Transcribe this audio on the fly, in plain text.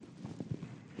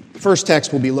First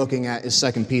text we'll be looking at is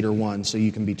 2 Peter 1, so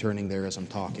you can be turning there as I'm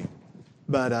talking.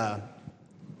 But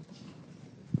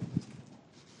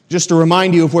just to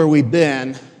remind you of where we've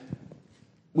been,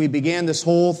 we began this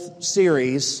whole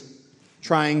series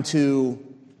trying to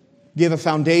give a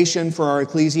foundation for our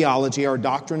ecclesiology, our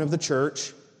doctrine of the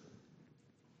church,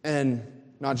 and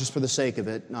not just for the sake of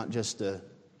it, not just to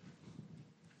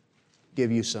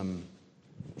give you some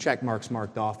check marks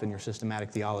marked off in your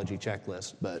systematic theology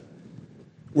checklist, but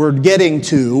we're getting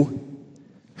to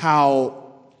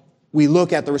how we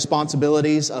look at the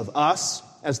responsibilities of us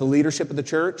as the leadership of the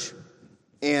church,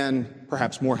 and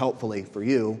perhaps more helpfully for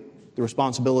you, the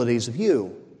responsibilities of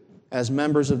you as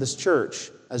members of this church,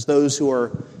 as those who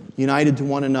are united to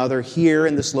one another here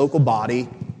in this local body,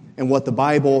 and what the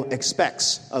Bible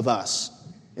expects of us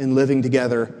in living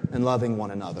together and loving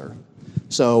one another.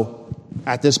 So,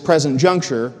 at this present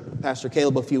juncture, Pastor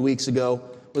Caleb a few weeks ago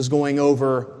was going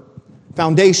over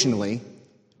foundationally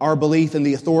our belief in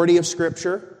the authority of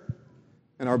Scripture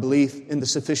and our belief in the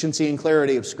sufficiency and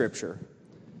clarity of Scripture,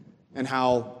 and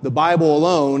how the Bible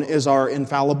alone is our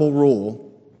infallible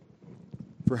rule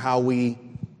for how we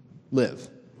live.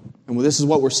 And this is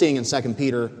what we're seeing in 2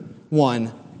 Peter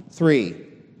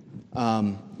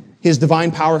 1:3. His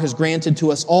divine power has granted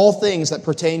to us all things that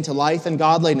pertain to life and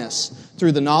godliness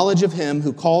through the knowledge of Him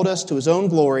who called us to His own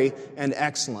glory and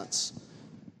excellence.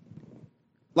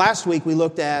 Last week we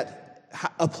looked at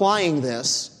applying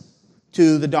this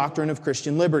to the doctrine of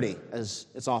Christian liberty, as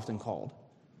it's often called.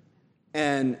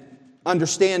 And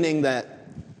understanding that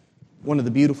one of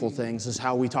the beautiful things is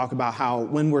how we talk about how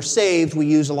when we're saved, we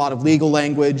use a lot of legal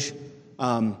language.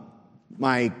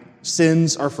 My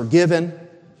sins are forgiven.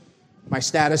 My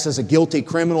status as a guilty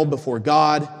criminal before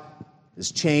God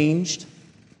is changed.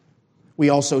 We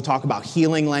also talk about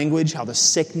healing language, how the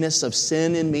sickness of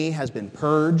sin in me has been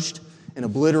purged and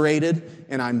obliterated,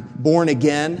 and I'm born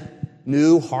again,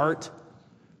 new heart.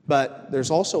 But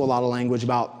there's also a lot of language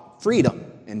about freedom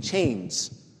and chains,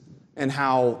 and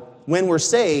how when we're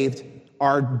saved,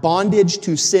 our bondage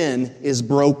to sin is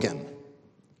broken.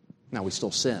 Now, we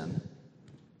still sin,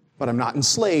 but I'm not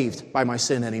enslaved by my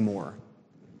sin anymore.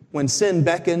 When sin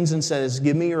beckons and says,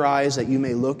 "Give me your eyes that you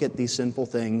may look at these sinful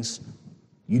things,"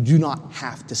 you do not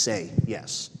have to say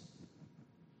yes.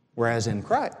 Whereas in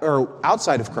Christ, or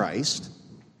outside of Christ,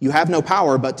 you have no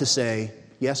power but to say,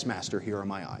 "Yes, Master, here are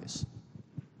my eyes."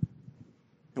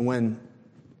 And when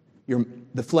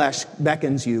the flesh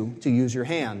beckons you to use your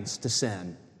hands to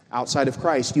sin, outside of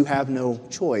Christ, you have no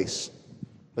choice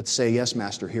but to say, "Yes,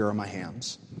 Master, here are my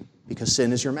hands," because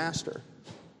sin is your master.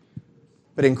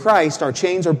 But in Christ, our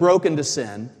chains are broken to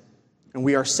sin, and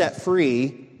we are set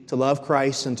free to love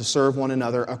Christ and to serve one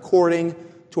another according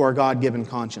to our God-given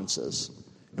consciences.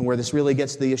 And where this really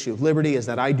gets to the issue of liberty is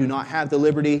that I do not have the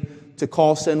liberty to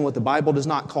call sin what the Bible does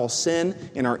not call sin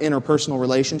in our interpersonal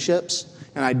relationships,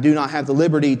 and I do not have the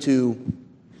liberty to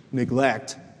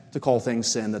neglect to call things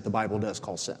sin that the Bible does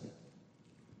call sin.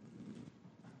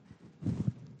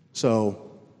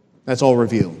 So, that's all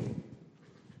review.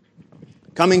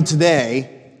 Coming today,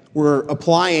 we're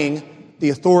applying the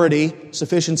authority,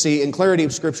 sufficiency, and clarity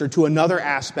of Scripture to another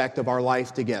aspect of our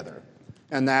life together.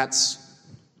 And that's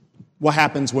what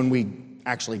happens when we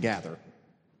actually gather.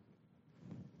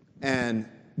 And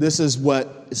this is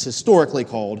what is historically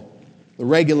called the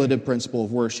regulative principle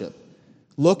of worship.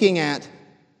 Looking at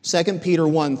 2 Peter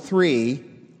 1:3,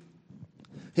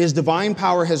 His divine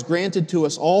power has granted to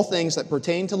us all things that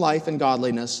pertain to life and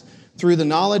godliness through the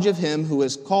knowledge of Him who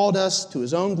has called us to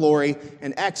His own glory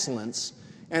and excellence.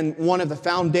 And one of the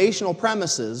foundational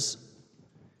premises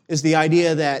is the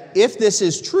idea that if this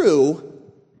is true,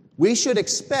 we should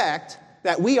expect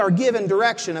that we are given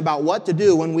direction about what to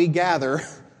do when we gather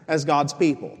as God's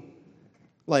people.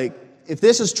 Like, if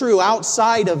this is true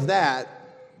outside of that,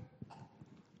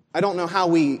 I don't know how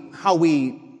we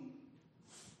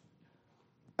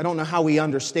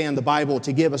understand the Bible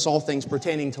to give us all things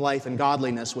pertaining to life and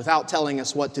godliness without telling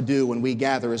us what to do when we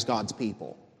gather as God's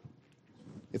people,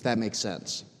 if that makes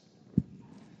sense.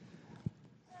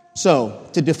 So,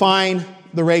 to define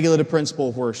the regulative principle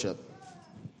of worship,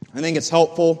 I think it's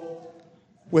helpful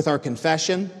with our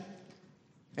confession,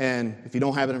 and if you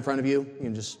don't have it in front of you, you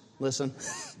can just listen.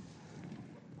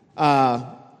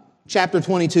 Chapter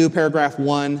 22, paragraph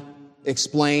 1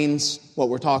 explains what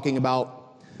we're talking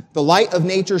about. The light of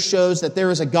nature shows that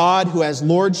there is a God who has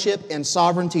lordship and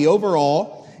sovereignty over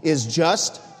all, is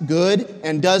just, good,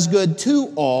 and does good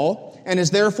to all, and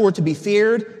is therefore to be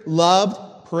feared,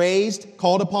 loved, praised,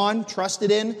 called upon, trusted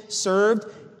in, served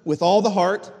with all the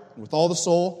heart, with all the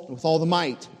soul, and with all the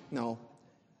might. Now,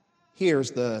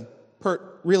 here's the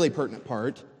really pertinent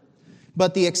part.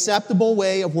 But the acceptable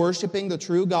way of worshiping the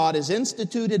true God is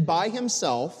instituted by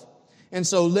himself, and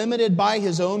so limited by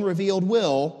his own revealed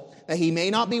will, that he may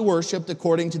not be worshipped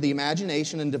according to the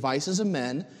imagination and devices of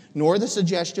men, nor the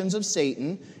suggestions of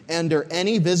Satan, under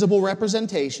any visible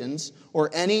representations, or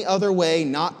any other way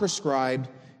not prescribed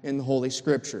in the Holy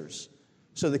Scriptures.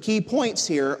 So the key points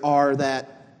here are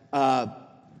that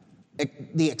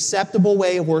the acceptable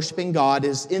way of worshiping God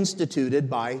is instituted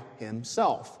by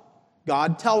himself.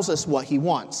 God tells us what he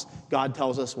wants. God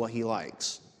tells us what he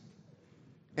likes.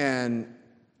 And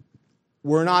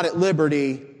we're not at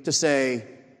liberty to say,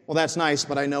 well, that's nice,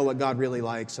 but I know what God really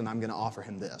likes, and I'm going to offer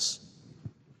him this.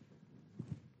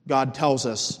 God tells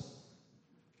us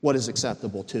what is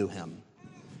acceptable to him.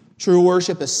 True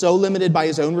worship is so limited by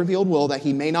his own revealed will that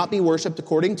he may not be worshipped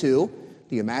according to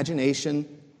the imagination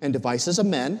and devices of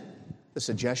men, the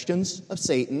suggestions of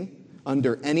Satan,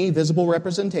 under any visible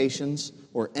representations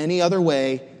or any other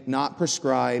way not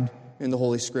prescribed in the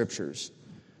Holy Scriptures.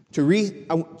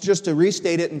 Just to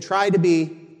restate it and try to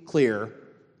be clear,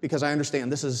 because I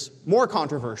understand this is more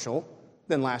controversial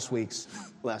than last week's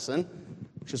lesson,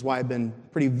 which is why I've been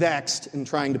pretty vexed in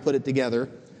trying to put it together.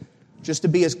 Just to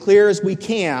be as clear as we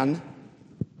can,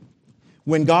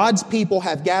 when God's people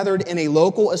have gathered in a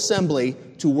local assembly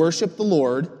to worship the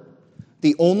Lord,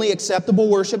 the only acceptable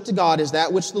worship to God is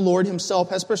that which the Lord himself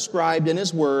has prescribed in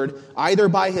his word, either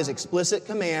by his explicit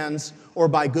commands or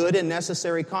by good and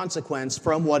necessary consequence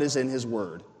from what is in his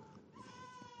word.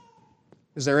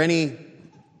 Does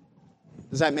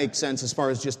that make sense as far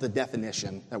as just the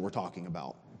definition that we're talking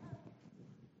about?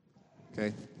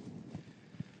 Okay.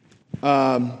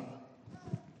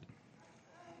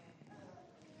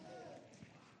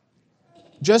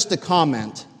 Just a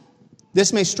comment.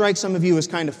 This may strike some of you as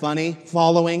kind of funny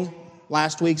following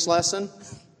last week's lesson,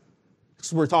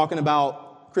 because we're talking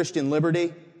about Christian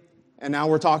liberty, and now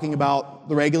we're talking about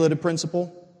the regulative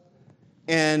principle.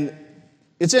 And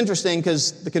it's interesting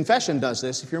because the confession does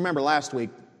this. If you remember last week,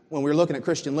 when we were looking at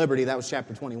Christian liberty, that was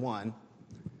chapter 21.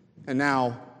 And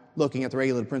now, looking at the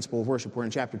regulative principle of worship, we're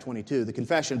in chapter 22. The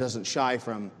confession doesn't shy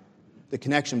from the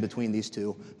connection between these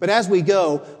two. But as we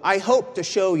go, I hope to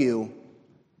show you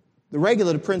the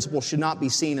regulative principle should not be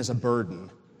seen as a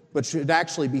burden, but should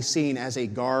actually be seen as a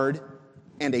guard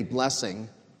and a blessing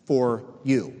for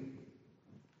you.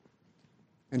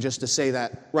 And just to say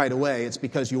that right away, it's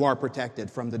because you are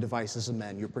protected from the devices of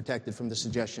men. You're protected from the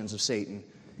suggestions of Satan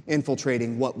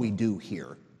infiltrating what we do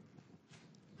here.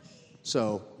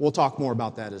 So we'll talk more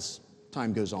about that as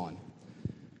time goes on.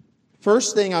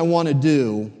 First thing I want to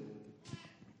do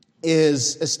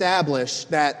is establish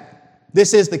that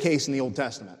this is the case in the Old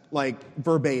Testament, like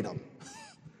verbatim.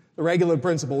 The regulative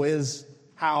principle is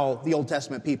how the Old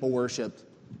Testament people worshiped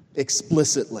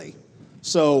explicitly.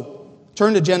 So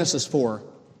turn to Genesis 4.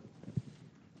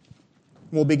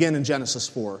 We'll begin in Genesis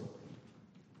 4.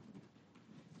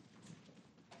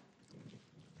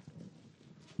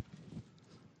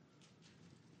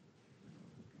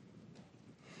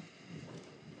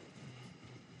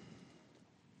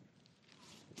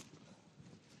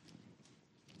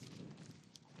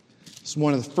 It's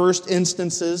one of the first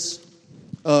instances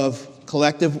of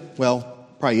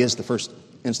probably is the first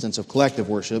instance of collective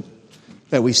worship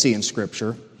that we see in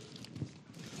Scripture.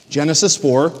 Genesis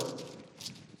 4.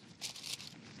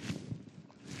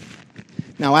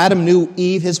 Now Adam knew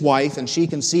Eve his wife, and she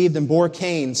conceived and bore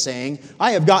Cain, saying,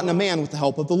 I have gotten a man with the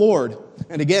help of the Lord.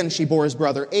 And again she bore his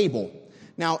brother Abel.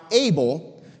 Now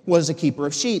Abel was a keeper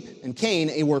of sheep, and Cain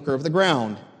a worker of the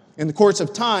ground. In the course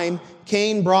of time,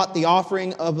 Cain brought to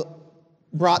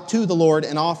the Lord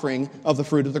an offering of the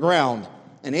fruit of the ground.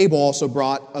 And Abel also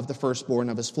brought of the firstborn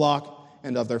of his flock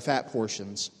and of their fat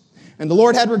portions. And the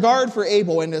Lord had regard for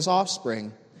Abel and his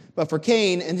offspring, but for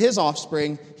Cain and his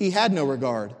offspring he had no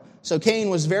regard. So Cain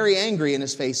was very angry, and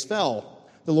his face fell.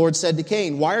 The Lord said to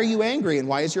Cain, Why are you angry, and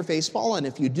why is your face fallen?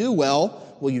 If you do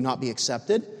well, will you not be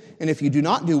accepted? And if you do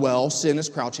not do well, sin is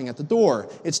crouching at the door.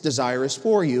 Its desire is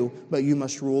for you, but you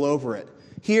must rule over it.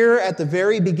 Here at the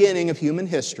very beginning of human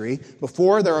history,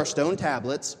 before there are stone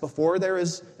tablets, before there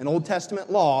is an Old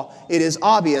Testament law, it is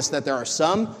obvious that there are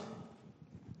some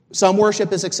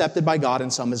worship is accepted by God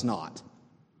and some is not.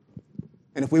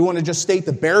 And if we want to just state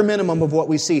the bare minimum of what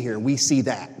we see here, we see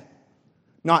that.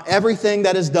 Not everything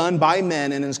that is done by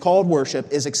men and is called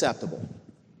worship is acceptable.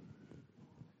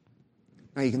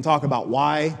 Now you can talk about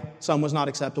why some was not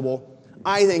acceptable.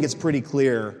 I think it's pretty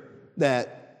clear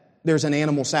that there's an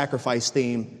animal sacrifice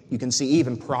theme you can see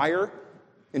even prior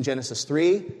in Genesis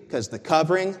 3, because the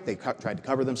covering, they tried to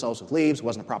cover themselves with leaves, it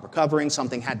wasn't a proper covering,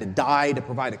 something had to die to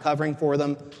provide a covering for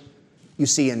them. You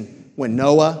see in when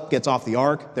Noah gets off the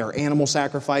ark, there are animal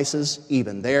sacrifices,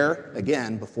 even there,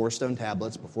 again, before stone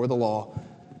tablets, before the law.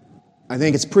 I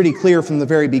think it's pretty clear from the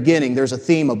very beginning there's a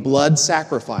theme of blood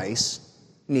sacrifice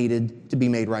needed to be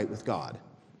made right with God.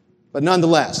 But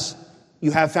nonetheless,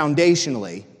 you have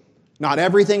foundationally, not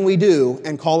everything we do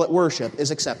and call it worship is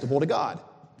acceptable to God.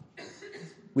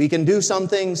 We can do some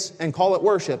things and call it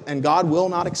worship, and God will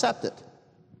not accept it.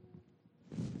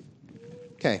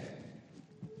 Okay.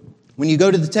 When you go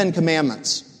to the Ten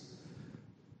Commandments,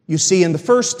 you see in the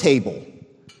first table,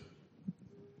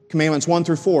 Commandments 1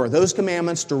 through 4, those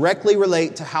commandments directly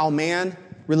relate to how man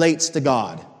relates to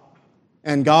God.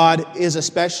 And God is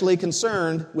especially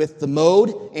concerned with the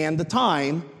mode and the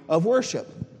time of worship.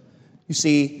 You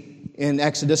see, in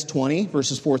Exodus 20,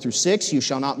 verses 4 through 6, you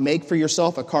shall not make for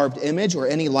yourself a carved image or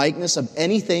any likeness of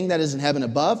anything that is in heaven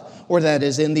above, or that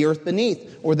is in the earth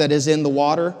beneath, or that is in the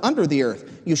water under the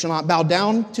earth. You shall not bow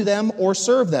down to them or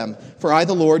serve them. For I,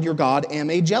 the Lord your God,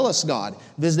 am a jealous God,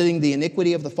 visiting the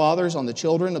iniquity of the fathers on the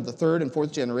children of the third and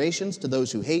fourth generations to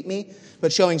those who hate me,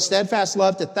 but showing steadfast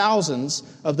love to thousands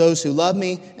of those who love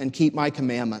me and keep my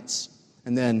commandments.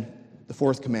 And then the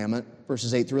fourth commandment,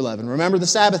 verses 8 through 11. Remember the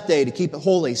Sabbath day to keep it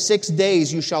holy. 6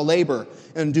 days you shall labor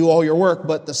and do all your work,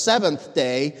 but the seventh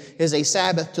day is a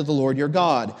Sabbath to the Lord your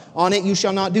God. On it you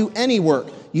shall not do any work,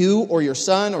 you or your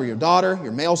son or your daughter,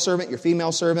 your male servant, your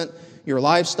female servant, your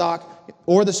livestock,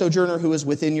 or the sojourner who is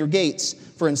within your gates.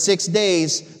 For in 6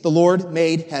 days the Lord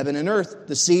made heaven and earth,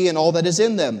 the sea and all that is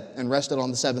in them, and rested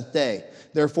on the seventh day.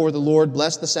 Therefore the Lord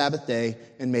blessed the Sabbath day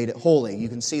and made it holy. You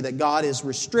can see that God is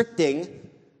restricting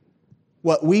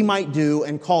what we might do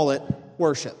and call it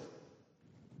worship.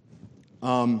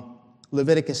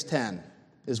 Leviticus 10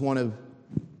 is one of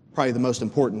probably the most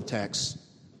important texts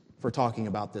for talking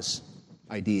about this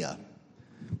idea.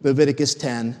 Leviticus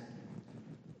 10,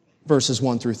 verses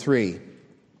 1 through 3.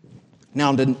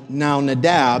 Now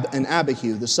Nadab and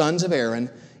Abihu, the sons of Aaron,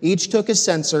 each took his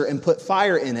censer and put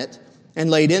fire in it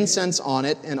and laid incense on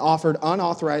it and offered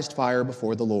unauthorized fire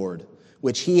before the Lord,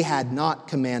 which he had not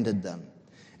commanded them.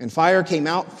 And fire came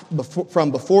out from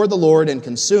before the Lord and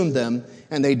consumed them,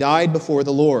 and they died before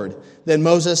the Lord. Then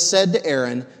Moses said to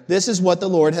Aaron, "This is what the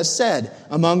Lord has said.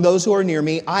 Among those who are near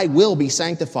me, I will be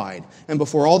sanctified, and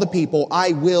before all the people,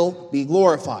 I will be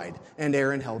glorified." And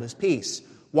Aaron held his peace.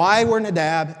 Why were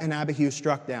Nadab and Abihu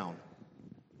struck down?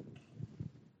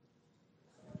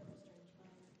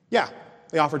 Yeah,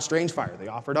 they offered strange fire. They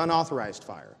offered unauthorized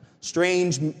fire.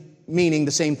 Strange meaning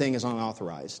the same thing as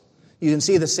unauthorized. You can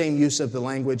see the same use of the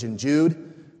language in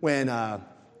Jude when,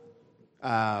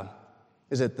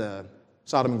 is it the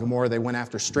Sodom and Gomorrah, they went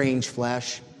after strange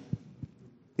flesh.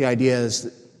 The idea is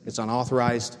that it's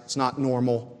unauthorized, it's not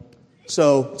normal.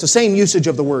 So it's the same usage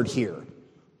of the word here.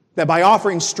 That by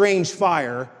offering strange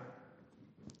fire,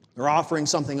 they're offering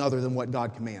something other than what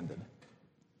God commanded.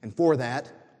 And for that,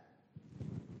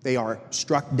 they are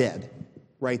struck dead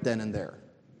right then and there.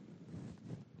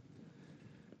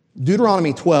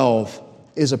 Deuteronomy 12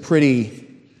 is a pretty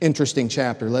interesting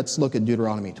chapter. Let's look at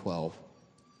Deuteronomy 12.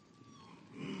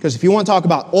 Because if you want to talk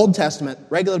about Old Testament,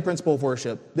 regular principle of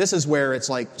worship, this is where it's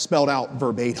like spelled out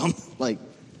verbatim. Like,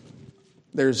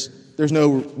 there's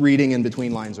no reading in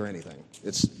between lines or anything.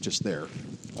 It's just there.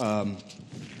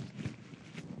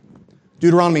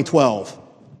 Deuteronomy 12.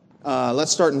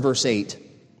 Let's start in verse 8.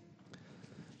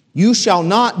 You shall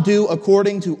not do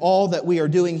according to all that we are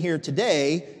doing here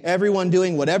today, everyone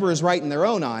doing whatever is right in their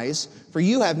own eyes, for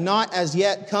you have not as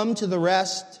yet come to the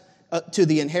rest, to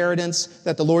the inheritance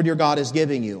that the Lord your God is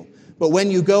giving you. But when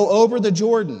you go over the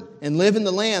Jordan and live in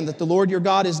the land that the Lord your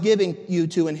God is giving you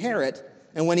to inherit,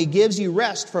 and when he gives you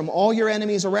rest from all your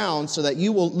enemies around so that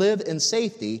you will live in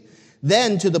safety,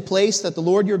 then to the place that the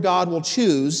Lord your God will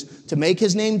choose to make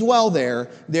his name dwell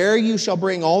there, there you shall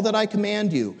bring all that I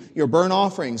command you, your burnt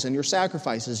offerings and your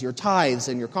sacrifices, your tithes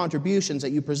and your contributions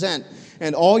that you present,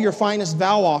 and all your finest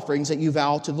vow offerings that you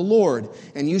vow to the Lord.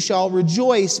 And you shall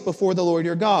rejoice before the Lord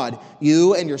your God,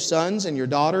 you and your sons and your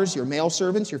daughters, your male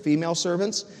servants, your female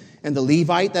servants, and the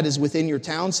Levite that is within your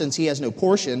town, since he has no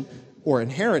portion or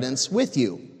inheritance with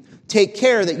you. Take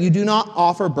care that you do not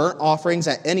offer burnt offerings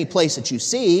at any place that you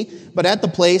see, but at the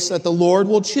place that the Lord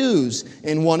will choose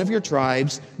in one of your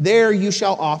tribes. There you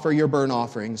shall offer your burnt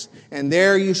offerings, and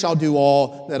there you shall do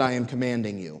all that I am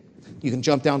commanding you. You can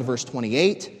jump down to verse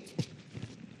 28.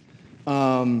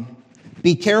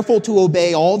 Be careful to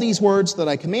obey all these words that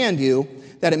I command you,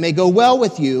 that it may go well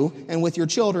with you and with your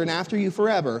children after you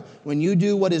forever, when you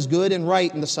do what is good and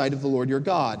right in the sight of the Lord your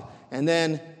God. And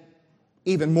then,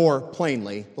 even more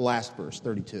plainly, the last verse,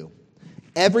 32.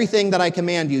 Everything that I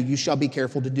command you, you shall be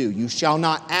careful to do. You shall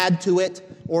not add to it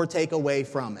or take away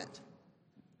from it.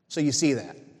 So you see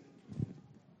that.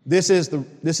 This is the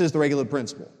regular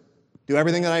principle. Do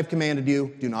everything that I've commanded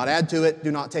you. Do not add to it.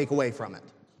 Do not take away from it.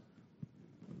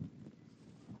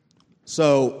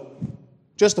 So,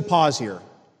 just to pause here.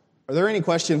 Are there any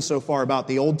questions so far about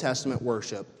the Old Testament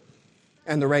worship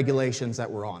and the regulations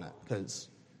that were on it? Because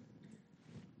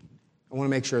I want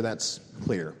to make sure that's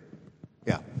clear.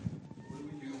 Yeah. What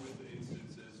do we do with the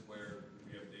instances where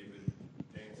we have David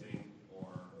dancing or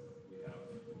we have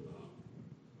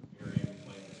Miriam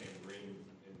playing the tambourine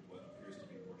in what appears to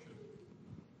be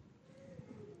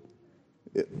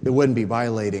worship? It wouldn't be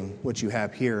violating what you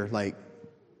have here. Like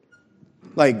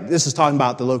this is talking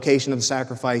about the location of the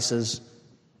sacrifices,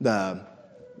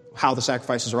 how the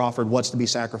sacrifices are offered, what's to be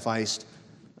sacrificed,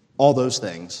 all those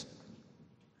things.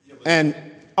 And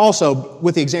also,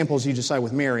 with the examples you just cited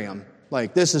with Miriam,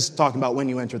 like this is talking about when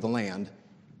you enter the land.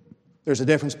 There's a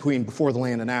difference between before the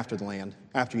land and after the land,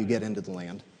 after you get into the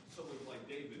land. So with like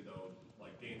David, though,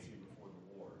 like dancing before the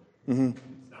Lord,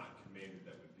 it's not commanded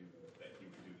that he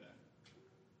would do that.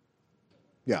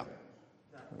 Yeah.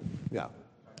 Yeah.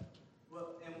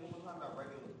 Well, and when we're talking about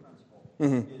regular principle,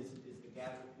 is the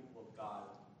gathered people of God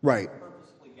Right.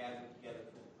 purposefully gathered together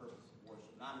for the purpose of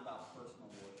worship, not about personal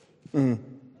worship. And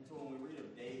so when we read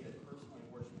of David personally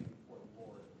worshiping before the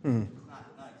Lord, it's not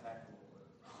exactly what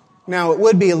we're Now, it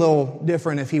would be a little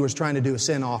different if he was trying to do a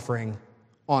sin offering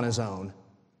on his own.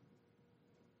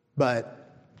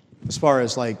 But as far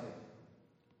as I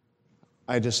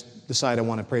just decide I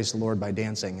want to praise the Lord by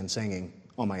dancing and singing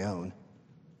on my own,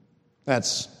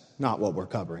 that's not what we're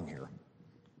covering here.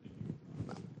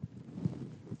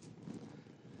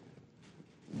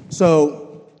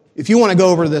 So, if you want to go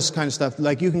over this kind of stuff,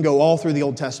 you can go all through the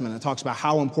Old Testament. It talks about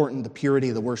how important the purity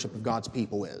of the worship of God's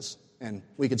people is. And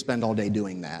we could spend all day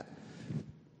doing that.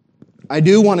 I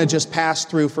do want to just pass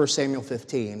through 1 Samuel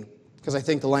 15, because I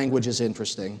think the language is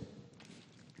interesting.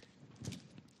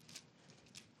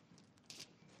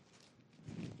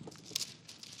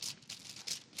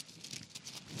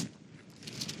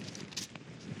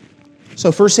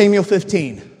 So 1 Samuel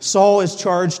 15, Saul is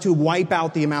charged to wipe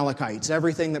out the Amalekites,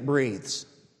 everything that breathes.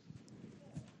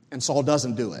 And Saul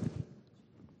doesn't do it.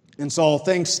 And Saul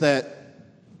thinks that,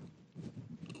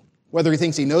 whether he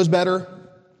thinks he knows better,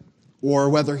 or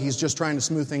whether he's just trying to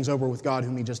smooth things over with God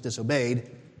whom he just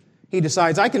disobeyed, he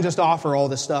decides, I can just offer all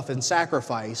this stuff in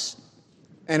sacrifice,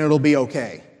 and it'll be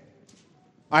okay.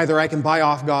 Either I can buy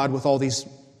off God with all these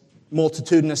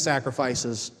multitudinous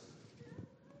sacrifices,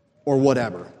 or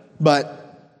whatever.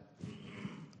 But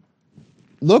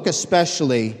look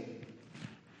especially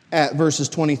at verses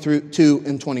 22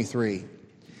 and 23.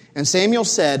 And Samuel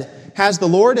said, has the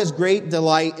Lord as great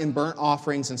delight in burnt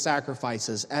offerings and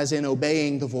sacrifices as in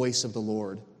obeying the voice of the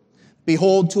Lord?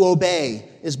 Behold, to obey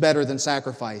is better than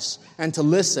sacrifice, and to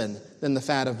listen than the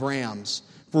fat of rams.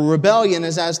 For rebellion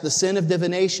is as the sin of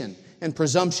divination, and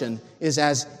presumption is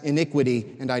as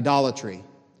iniquity and idolatry.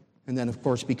 And then, of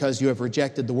course, because you have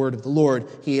rejected the word of the Lord,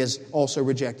 he has also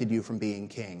rejected you from being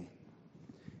king.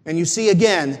 And you see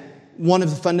again, one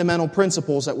of the fundamental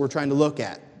principles that we're trying to look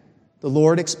at. The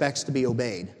Lord expects to be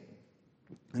obeyed.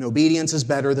 And obedience is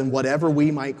better than whatever we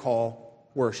might call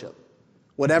worship.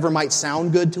 Whatever might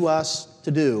sound good to us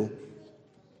to do,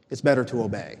 it's better to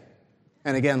obey.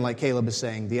 And again, like Caleb is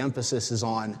saying, the emphasis is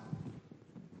on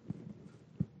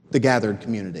the gathered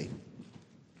community.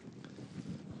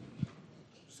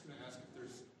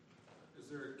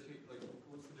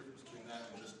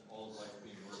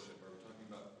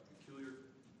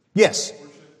 Yes.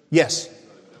 Yes.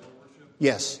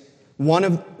 Yes. One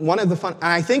of the fun, and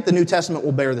I think the New Testament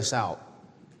will bear this out,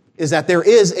 is that there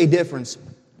is a difference.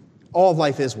 All of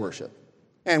life is worship.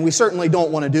 And we certainly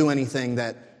don't want to do anything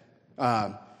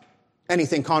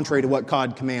anything contrary to what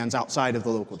God commands outside of the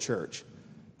local church.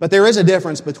 But there is a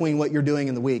difference between what you're doing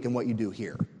in the week and what you do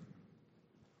here.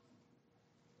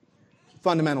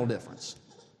 Fundamental difference.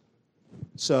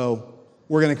 So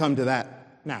we're going to come to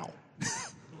that now.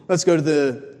 Let's go to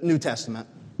the New Testament.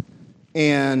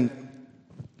 And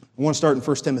I want to start in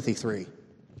 1 Timothy 3.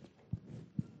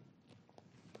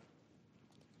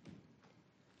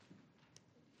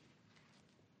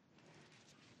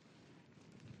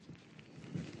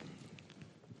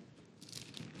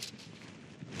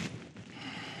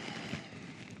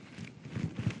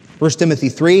 First Timothy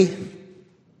 3,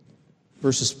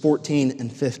 verses 14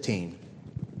 and 15.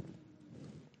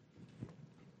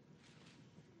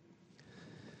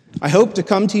 I hope to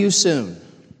come to you soon,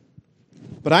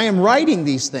 but I am writing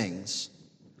these things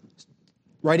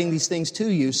to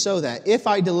you so that if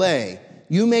I delay,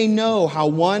 you may know how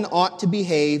one ought to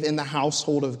behave in the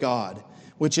household of God,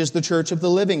 which is the church of the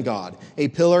living God, a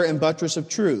pillar and buttress of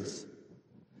truth.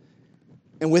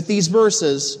 And with these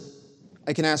verses,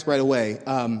 I can ask right away,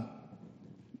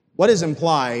 what is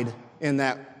implied in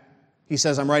that he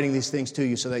says, I'm writing these things to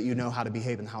you so that you know how to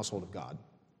behave in the household of God?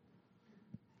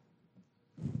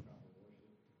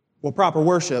 Well, proper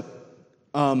worship,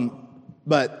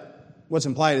 but what's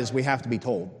implied is we have to be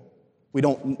told. We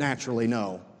don't naturally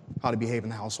know how to behave in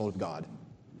the household of God.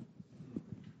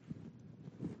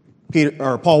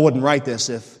 Paul wouldn't write this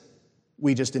if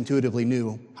we just intuitively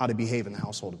knew how to behave in the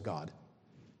household of God.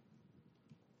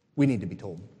 We need to be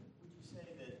told. Would you say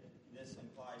that this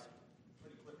implies,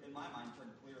 pretty clear, in my mind,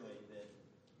 pretty clearly, that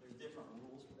there's different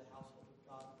rules for the household of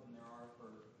God than there are for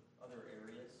other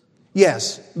areas?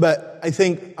 Yes, but I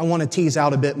think I want to tease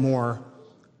out a bit more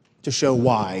to show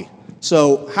why.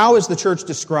 So, how is the church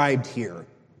described here?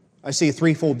 I see a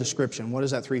threefold description. What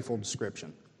is that threefold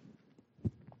description?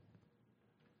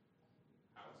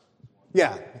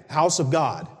 Yeah, house of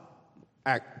God,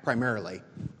 primarily.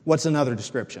 What's another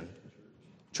description?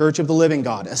 Church of the living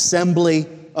God, assembly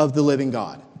of the living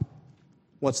God.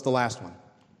 What's the last one?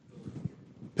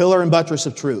 Pillar and buttress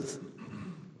of truth.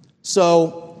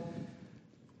 So,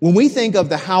 when we think of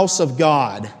the house of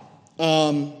God,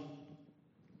 there's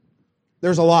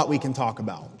a lot we can talk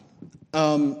about.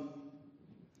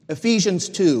 Ephesians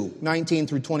 2, 19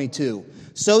 through 22.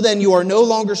 So then you are no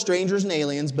longer strangers and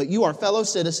aliens, but you are fellow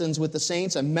citizens with the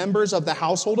saints and members of the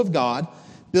household of God,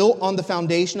 built on the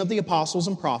foundation of the apostles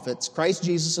and prophets, Christ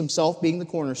Jesus himself being the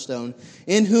cornerstone,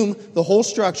 in whom the whole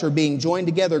structure being joined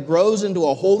together grows into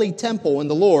a holy temple in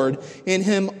the Lord. In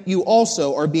him you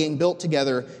also are being built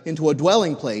together into a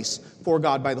dwelling place for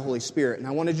God by the Holy Spirit. And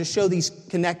I want to just show these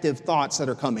connective thoughts that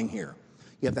are coming here.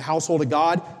 You have the household of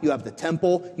God, you have the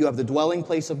temple, you have the dwelling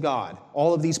place of God.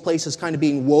 All of these places kind of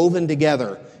being woven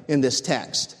together in this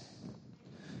text.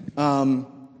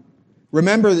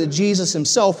 Remember that Jesus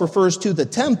himself refers to the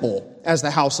temple as the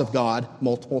house of God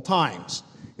multiple times.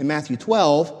 In Matthew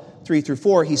 12, 3 through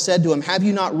 4, he said to him, have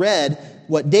you not read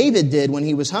what David did when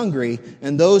he was hungry,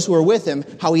 and those who were with him,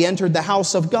 how he entered the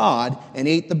house of God and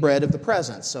ate the bread of the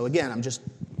presence? So again, I'm just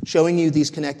showing you these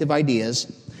connective ideas.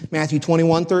 Matthew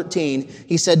 21:13,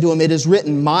 he said to him, it is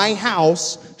written, my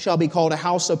house shall be called a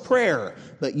house of prayer,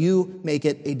 but you make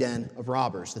it a den of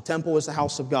robbers. The temple is the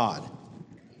house of God.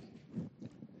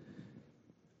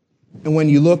 And when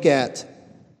you look at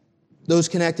those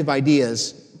connective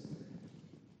ideas,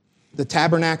 the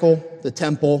tabernacle, the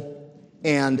temple,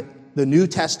 and the New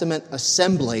Testament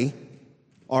assembly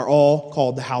are all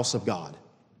called the house of God.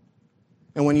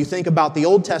 And when you think about the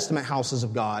Old Testament houses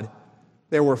of God,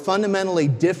 there were fundamentally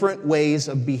different ways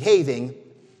of behaving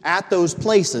at those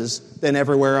places than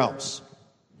everywhere else.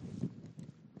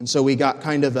 And so we got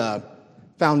kind of a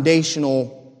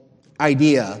foundational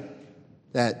idea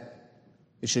that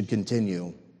it should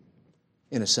continue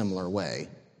in a similar way.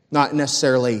 Not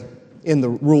necessarily in the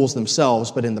rules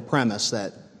themselves, but in the premise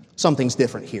that something's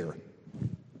different here.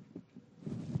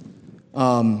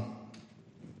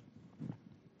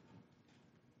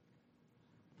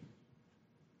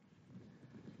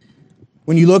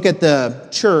 When you look at the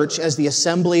church as the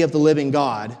assembly of the living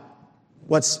God,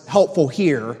 what's helpful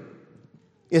here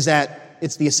is that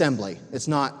it's the assembly. It's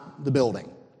not the building.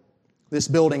 This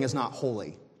building is not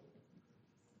holy.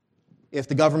 If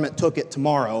the government took it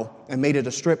tomorrow and made it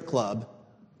a strip club,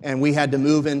 and we had to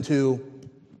move into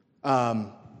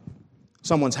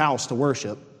someone's house to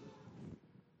worship,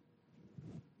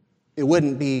 it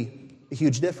wouldn't be a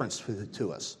huge difference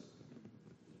to us.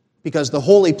 Because the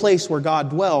holy place where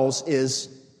God dwells is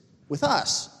with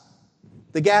us,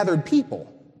 the gathered people.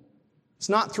 It's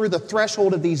not through the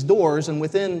threshold of these doors and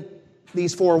within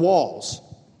these four walls.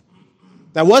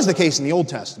 That was the case in the Old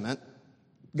Testament.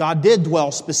 God did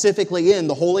dwell specifically in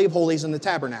the Holy of Holies in the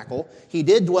tabernacle. He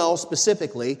did dwell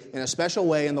specifically in a special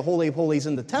way in the Holy of Holies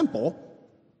in the temple.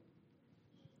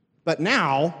 But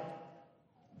now,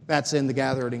 that's in the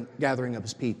gathering of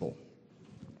his people.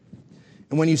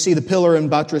 And when you see the pillar and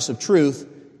buttress of truth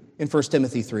in 1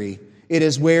 Timothy 3, it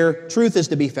is where truth is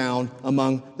to be found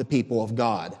among the people of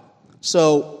God.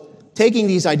 So, taking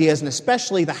these ideas, and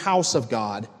especially the house of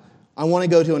God, I want to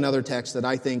go to another text that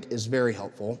I think is very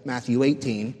helpful, Matthew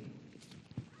 18.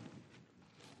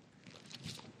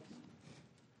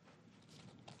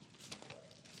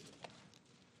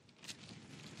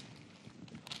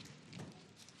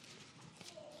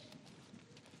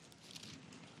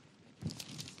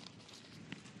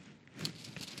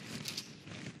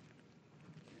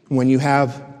 When you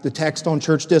have the text on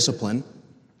church discipline,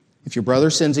 If your brother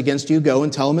sins against you, go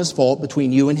and tell him his fault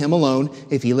between you and him alone.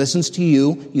 If he listens to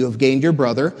you, you have gained your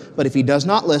brother. But if he does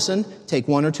not listen, take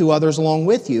one or two others along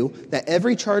with you, that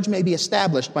every charge may be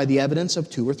established by the evidence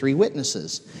of 2 or 3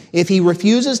 witnesses. If he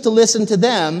refuses to listen to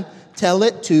them, tell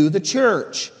it to the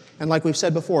church. And like we've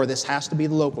said before, this has to be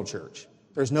the local church.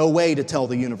 There's no way to tell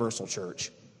the universal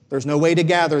church. There's no way to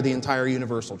gather the entire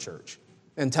universal church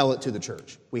and tell it to the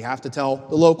church. We have to tell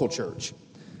the local church.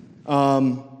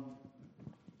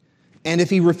 And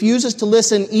if he refuses to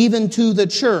listen even to the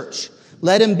church,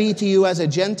 let him be to you as a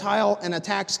Gentile and a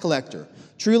tax collector.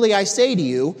 Truly I say to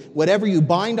you, whatever you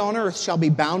bind on earth shall be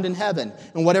bound in heaven,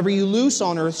 and whatever you loose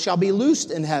on earth shall be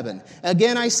loosed in heaven.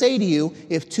 Again I say to you,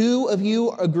 if 2 of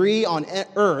you agree on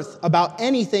earth about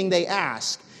anything they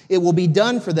ask, it will be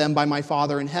done for them by my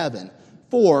Father in heaven.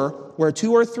 For where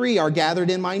 2 or 3 are gathered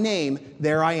in my name,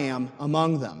 there I am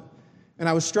among them. And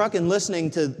I was struck in listening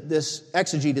to this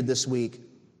exegeted this week.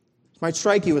 Might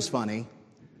strike you as funny.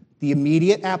 The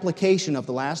immediate application of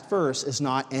the last verse is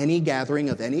not any gathering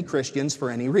of any Christians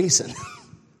for any reason.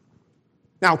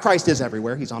 Now, Christ is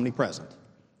everywhere. He's omnipresent.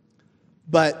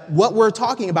 But what we're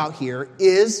talking about here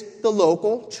is the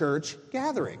local church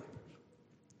gathering.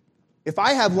 If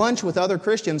I have lunch with other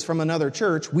Christians from another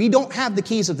church, we don't have the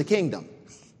keys of the kingdom.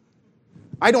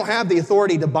 I don't have the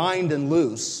authority to bind and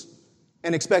loose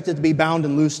and expect it to be bound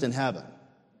and loosed in heaven.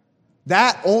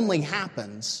 That only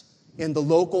happens in the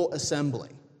local assembly.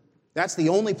 That's the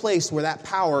only place where that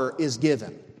power is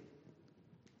given.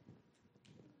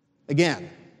 Again,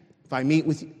 if I meet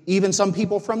with even some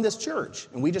people from this church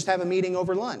and we just have a meeting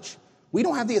over lunch, we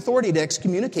don't have the authority to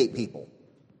excommunicate people.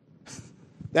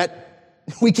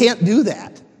 We can't do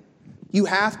that. You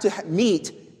have to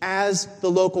meet as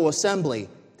the local assembly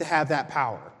to have that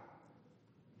power.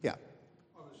 Yeah.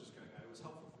 I was just going to add, it was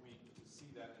helpful for me to see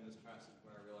that in this passage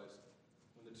when I realized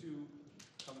when the 2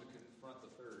 come to confront the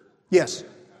third. Yes.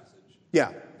 Passage,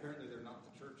 yeah. Apparently they're not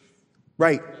the church.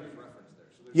 Right. That is referenced there.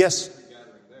 So there's yes. a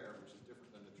gathering there, which is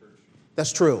different than the church.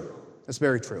 That's true. That's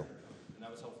very true. And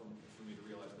that was helpful for me to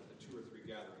realize that the 2 or 3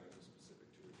 gathering is a specific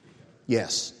 2 or 3 gathering.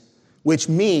 Yes. Which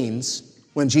means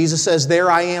when Jesus says, there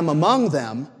I am among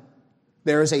them,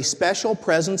 there is a special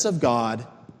presence of God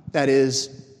that is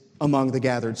among the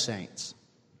gathered saints.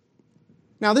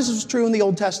 Now, this is true in the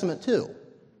Old Testament too.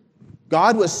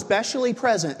 God was specially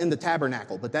present in the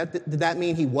tabernacle, but did that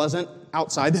mean he wasn't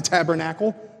outside the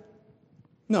tabernacle?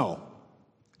 No.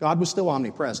 God was still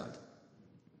omnipresent.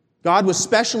 God was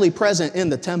specially present in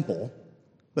the temple,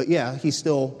 but yeah, he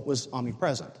still was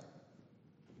omnipresent.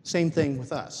 Same thing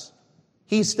with us.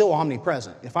 He's still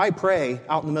omnipresent. If I pray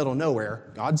out in the middle of nowhere,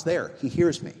 God's there. He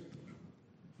hears me.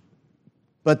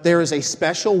 But there is a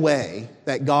special way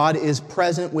that God is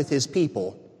present with his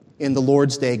people in the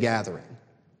Lord's Day gathering.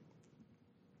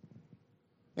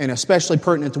 And especially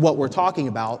pertinent to what we're talking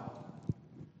about,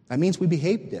 that means we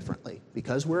behave differently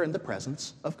because we're in the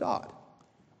presence of God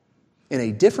in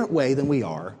a different way than we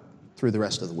are through the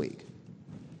rest of the week.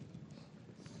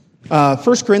 1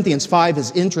 Corinthians 5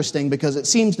 is interesting because it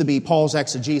seems to be Paul's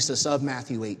exegesis of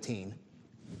Matthew 18.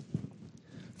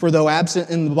 For though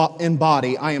absent in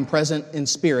body, I am present in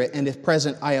spirit, and if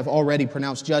present, I have already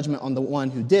pronounced judgment on the one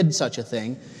who did such a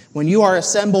thing. When you are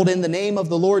assembled in the name of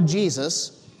the Lord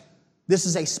Jesus, this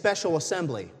is a special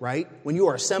assembly, right? When you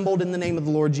are assembled in the name of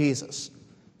the Lord Jesus.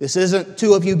 This isn't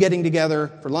 2 of you getting together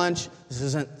for lunch. This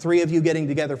isn't 3 of you getting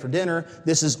together for dinner.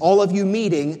 This is all of you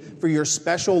meeting for your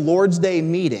special Lord's Day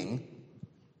meeting.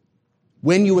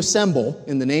 When you assemble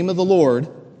in the name of the Lord,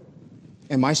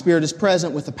 and my spirit is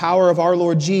present with the power of our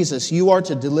Lord Jesus, you are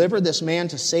to deliver this man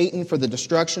to Satan for the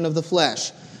destruction of the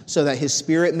flesh, so that his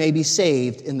spirit may be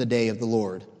saved in the day of the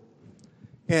Lord.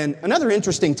 And another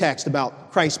interesting text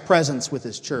about Christ's presence with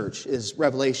his church is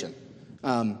Revelation.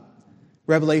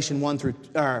 Revelation 1,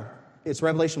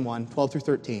 12 through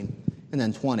 13, and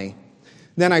then 20.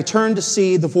 Then I turned to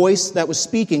see the voice that was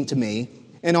speaking to me,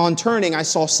 and on turning I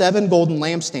saw 7 golden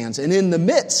lampstands, and in the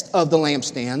midst of the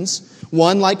lampstands,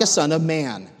 one like a son of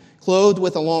man, clothed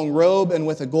with a long robe and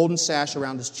with a golden sash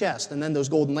around his chest. And then those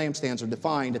golden lampstands are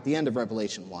defined at the end of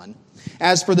Revelation 1.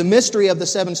 As for the mystery of the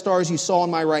 7 stars you saw in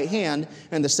my right hand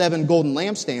and the 7 golden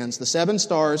lampstands, the 7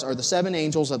 stars are the 7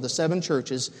 angels of the 7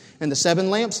 churches, and the 7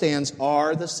 lampstands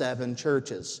are the 7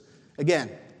 churches.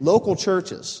 Again, local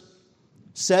churches,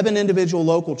 7 individual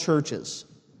local churches,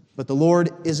 but the Lord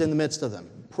is in the midst of them,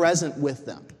 present with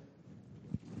them.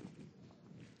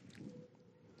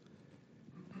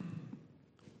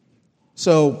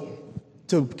 So,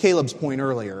 to Caleb's point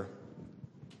earlier,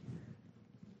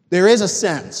 there is a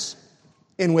sense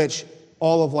in which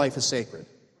all of life is sacred.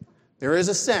 There is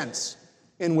a sense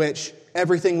in which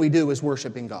everything we do is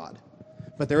worshiping God.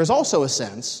 But there is also a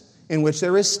sense in which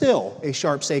there is still a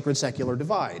sharp sacred secular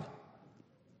divide.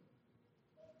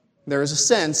 There is a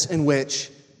sense in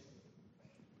which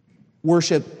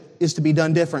worship is to be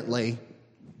done differently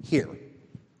here.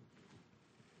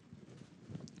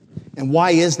 And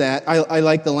why is that? I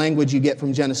like the language you get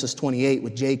from Genesis 28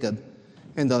 with Jacob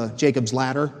and Jacob's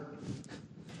ladder.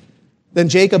 Then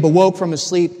Jacob awoke from his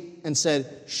sleep and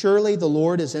said, "Surely the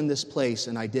Lord is in this place,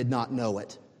 and I did not know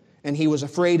it." And he was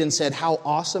afraid and said, "How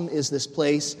awesome is this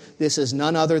place? This is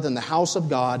none other than the house of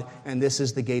God, and this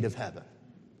is the gate of heaven."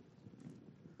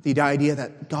 The idea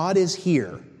that God is here,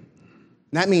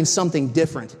 and that means something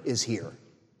different is here.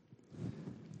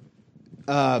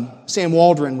 Sam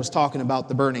Waldron was talking about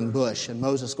the burning bush and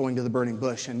Moses going to the burning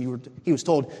bush, and he was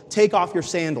told, "Take off your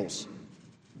sandals,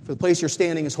 for the place you're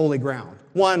standing is holy ground."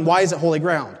 One, why is it holy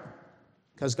ground?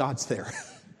 Because God's there.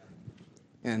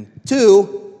 And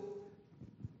two,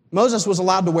 Moses was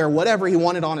allowed to wear whatever he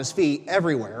wanted on his feet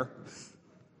everywhere.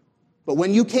 But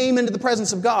when you came into the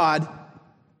presence of God,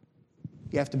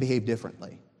 you have to behave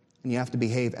differently. And you have to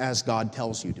behave as God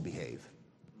tells you to behave.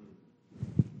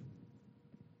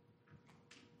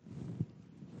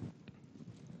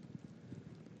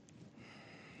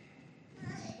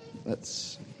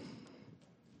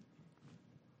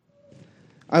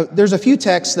 There's a few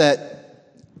texts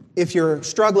that, if you're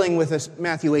struggling with this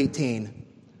Matthew 18,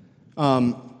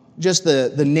 just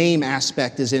the name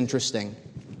aspect is interesting.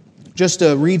 Just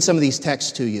to read some of these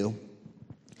texts to you.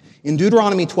 In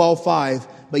Deuteronomy 12:5,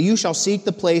 "But you shall seek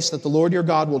the place that the Lord your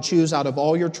God will choose out of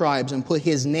all your tribes and put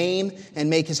his name and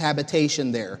make his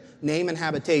habitation there." Name and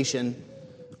habitation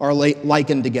are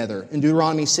likened together. In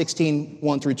Deuteronomy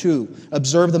 16:1-2,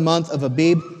 "Observe the month of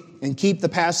Abib and keep the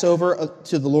Passover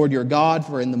to the Lord your God,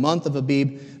 for in the month of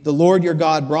Abib the Lord your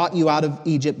God brought you out of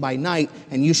Egypt by night,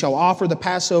 and you shall offer the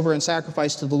Passover and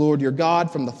sacrifice to the Lord your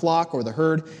God from the flock or the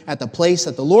herd at the place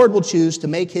that the Lord will choose to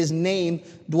make his name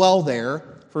dwell there."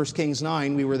 1 Kings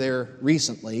 9, we were there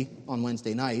recently on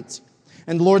Wednesday nights.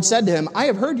 "And the Lord said to him, I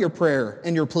have heard your prayer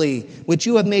and your plea, which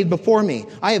you have made before me.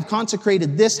 I have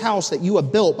consecrated this house that you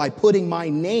have built by putting my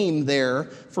name there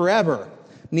forever."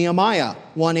 Nehemiah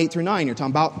 1:8-9, you're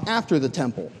talking about after the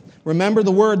temple. "Remember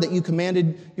the word that you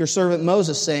commanded your servant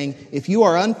Moses, saying, If you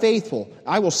are unfaithful,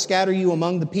 I will scatter you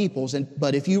among the peoples.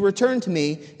 But if you return to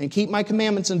me and keep my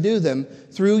commandments and do them,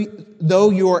 though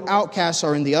your outcasts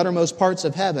are in the uttermost parts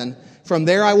of heaven, from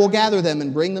there I will gather them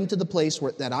and bring them to the place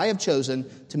that I have chosen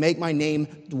to make my name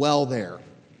dwell there."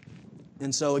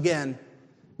 And so again,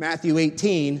 Matthew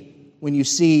 18, when you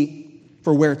see,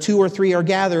 "For where 2 or 3 are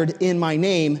gathered in my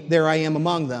name, there I am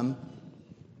among them,"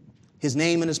 his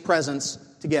name and his presence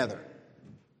together.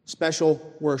 Special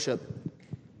worship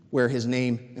where his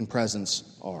name and presence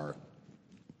are.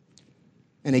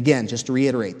 And again, just to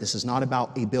reiterate, this is not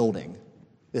about a building.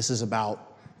 This is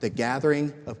about the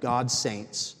gathering of God's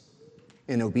saints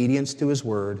in obedience to his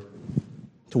word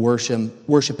to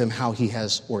worship him how he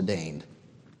has ordained.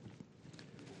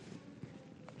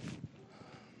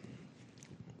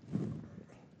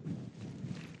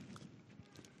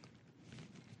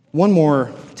 One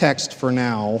more text for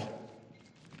now.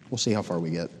 We'll see how far we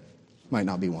get. Might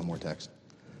not be one more text.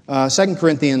 2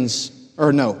 Corinthians,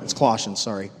 or no, it's Colossians,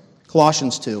 sorry.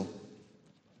 Colossians 2.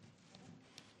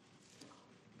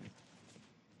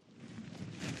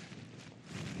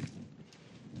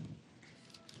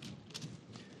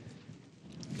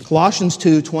 Colossians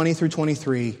 2,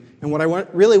 20-23. And what I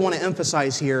really want to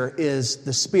emphasize here is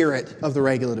the spirit of the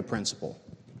regulative principle.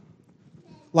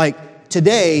 Like,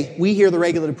 today, we hear the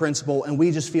regulative principle and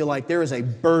we just feel like there is a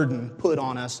burden put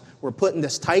on us. We're put in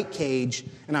this tight cage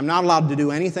and I'm not allowed to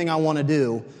do anything I want to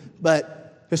do.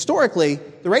 But historically,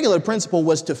 the regulative principle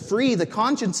was to free the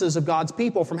consciences of God's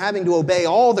people from having to obey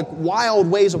all the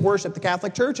wild ways of worship the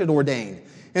Catholic Church had ordained.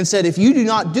 And said, if you do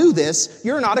not do this,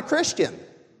 you're not a Christian.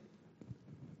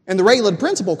 And the regulative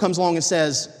principle comes along and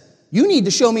says, you need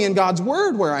to show me in God's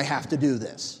Word where I have to do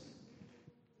this.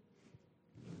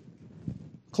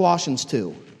 Colossians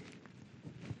 2.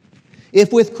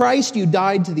 "If with Christ you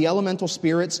died to the elemental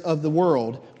spirits of the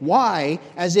world, why,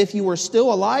 as if you were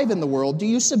still alive in the world, do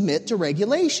you submit to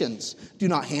regulations? Do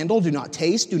not handle, do not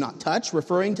taste, do not touch,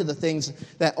 referring to the things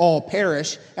that all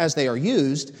perish as they are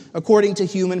used, according to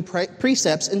human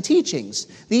precepts and teachings.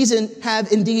 These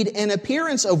have indeed an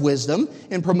appearance of wisdom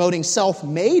in promoting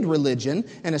self-made religion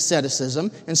and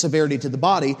asceticism and severity to the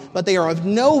body, but they are of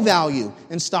no value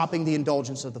in stopping the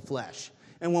indulgence of the flesh."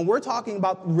 And when we're talking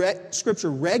about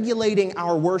Scripture regulating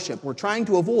our worship, we're trying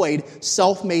to avoid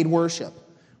self-made worship.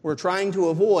 We're trying to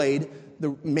avoid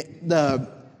the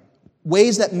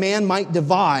ways that man might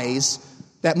devise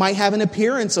that might have an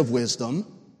appearance of wisdom,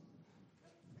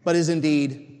 but is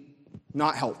indeed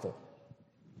not helpful.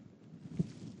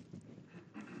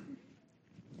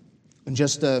 And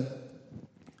just to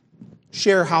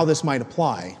share how this might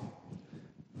apply,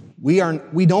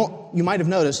 you might have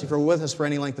noticed, if you're with us for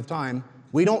any length of time,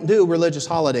 we don't do religious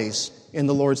holidays in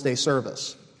the Lord's Day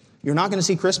service. You're not going to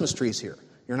see Christmas trees here.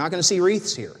 You're not going to see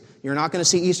wreaths here. You're not going to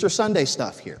see Easter Sunday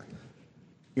stuff here.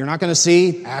 You're not going to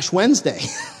see Ash Wednesday.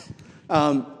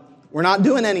 We're not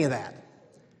doing any of that.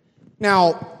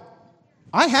 Now,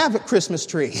 I have a Christmas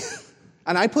tree,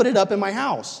 and I put it up in my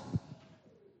house.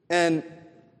 And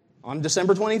on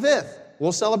December 25th,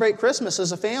 we'll celebrate Christmas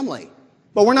as a family.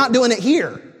 But we're not doing it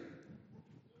here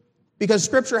because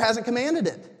Scripture hasn't commanded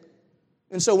it.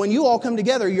 And so when you all come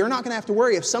together, you're not going to have to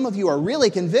worry if some of you are really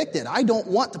convicted. I don't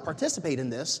want to participate in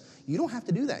this. You don't have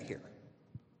to do that here.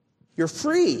 You're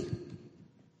free.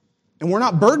 And we're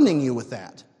not burdening you with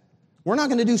that. We're not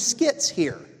going to do skits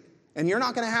here. And you're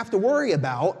not going to have to worry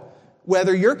about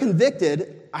whether you're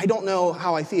convicted. I don't know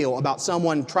how I feel about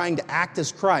someone trying to act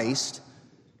as Christ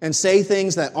and say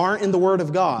things that aren't in the Word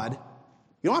of God.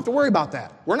 You don't have to worry about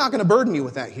that. We're not going to burden you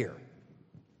with that here.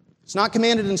 It's not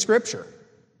commanded in Scripture.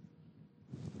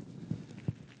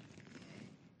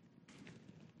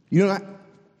 We're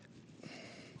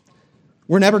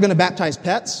never going to baptize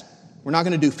pets. We're not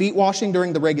going to do feet washing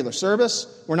during the regular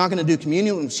service. We're not going to do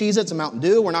communion with Cheez-Its and Mountain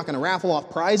Dew. We're not going to raffle off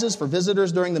prizes for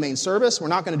visitors during the main service. We're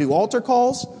not going to do altar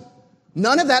calls.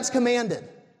 None of that's commanded.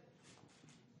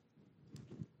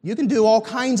 You can do all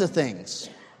kinds of things,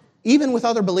 even with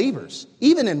other believers,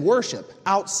 even in worship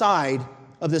outside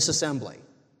of this assembly.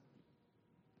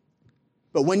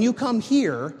 But when you come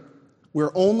here,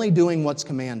 we're only doing what's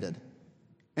commanded.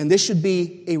 And this should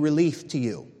be a relief to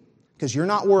you, because you're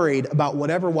not worried about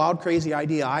whatever wild, crazy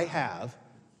idea I have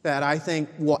that I think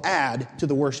will add to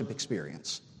the worship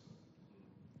experience.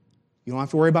 You don't have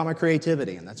to worry about my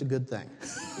creativity, and that's a good thing.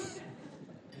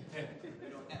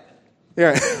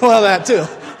 Yeah, well, that too.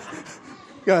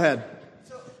 Go ahead.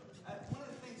 So, one of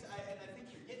the things, I think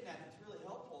you're getting at that's really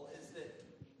helpful, is that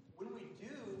when we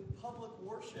do public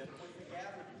worship with the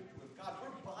gathered people of God,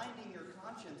 we're binding your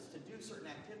conscience to do certain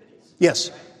activities. Yes.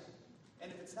 Right?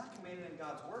 And if it's not commanded in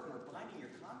God's Word, and we're binding your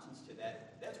conscience to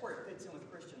that, that's where it fits in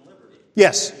with Christian liberty.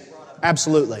 Yes,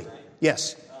 absolutely.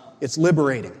 Yes, it's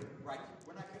liberating. Right.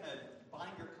 We're not going to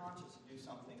bind your conscience to do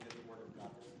something that the Word of God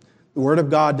doesn't. The Word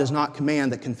of God does not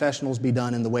command that confessionals be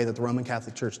done in the way that the Roman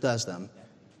Catholic Church does them.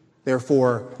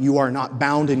 Therefore, you are not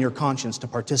bound in your conscience to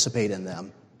participate in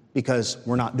them because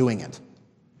we're not doing it.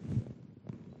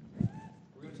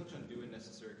 We're going to touch on due and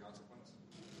necessary consequence.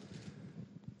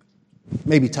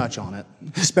 Maybe touch on it,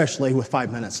 especially with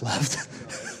 5 minutes left.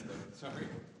 Sorry.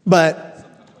 But,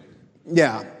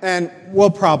 yeah, and we'll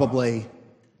probably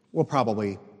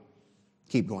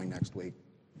keep going next week.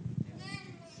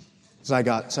 Because I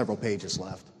got several pages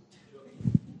left.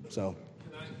 So,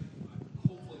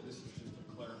 Hopefully this is just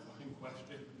a clarifying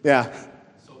question. yeah.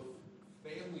 So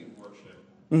family worship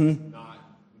not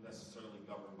necessarily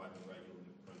governed by the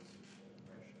regulative principle,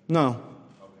 right? No.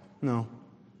 Okay. No.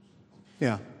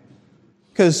 Yeah.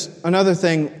 Because another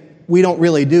thing we don't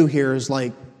really do here is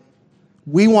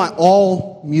we want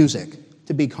all music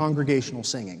to be congregational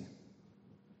singing.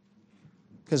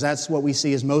 Because that's what we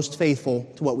see as most faithful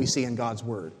to what we see in God's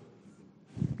Word.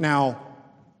 Now,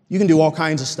 you can do all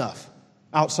kinds of stuff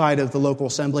outside of the local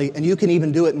assembly, and you can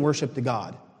even do it in worship to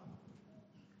God.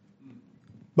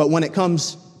 But when it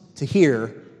comes to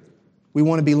here, we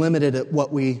want to be limited at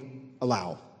what we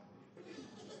allow.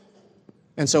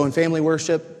 And so in family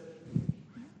worship,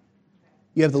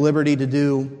 you have the liberty to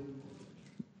do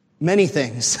many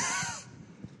things.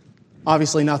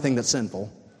 Obviously nothing that's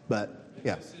sinful, but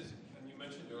yeah. This is, and you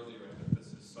mentioned earlier that this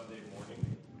is Sunday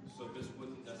morning, so this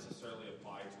wouldn't necessarily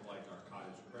apply to like our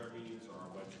cottage prayer meetings or our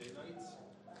Wednesday nights?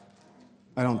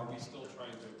 I don't. Are we still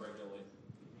trying to regulate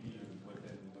be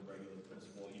within the regulative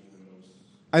principle even in those?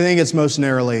 I think it's most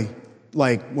narrowly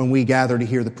like when we gather to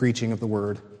hear the preaching of the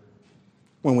Word,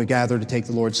 when we gather to take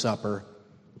the Lord's Supper,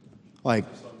 like,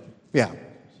 yeah,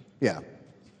 yeah,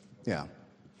 yeah.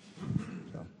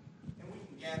 So, And we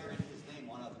can gather in His name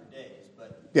on other days,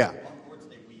 but yeah, on Lord's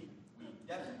Day we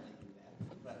definitely do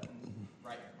that. But,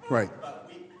 right. right. But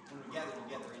when we gather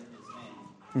together in His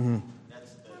name,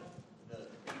 that's the emphasis,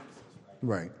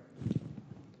 right? Right.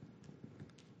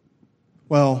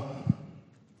 Well,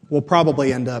 we'll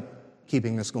probably end up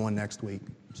keeping this going next week.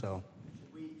 So,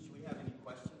 Should we have any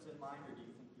questions in mind, or do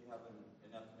you think you have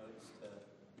enough notes to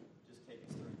just take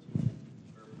us through teaching?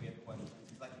 Or if we have questions,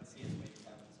 because I can see us maybe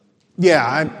having some.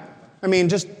 yeah, I mean,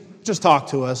 just talk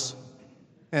to us,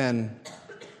 and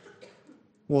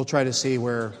we'll try to see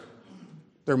where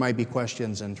there might be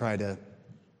questions and try to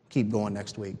keep going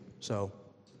next week. So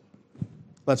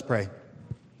let's pray.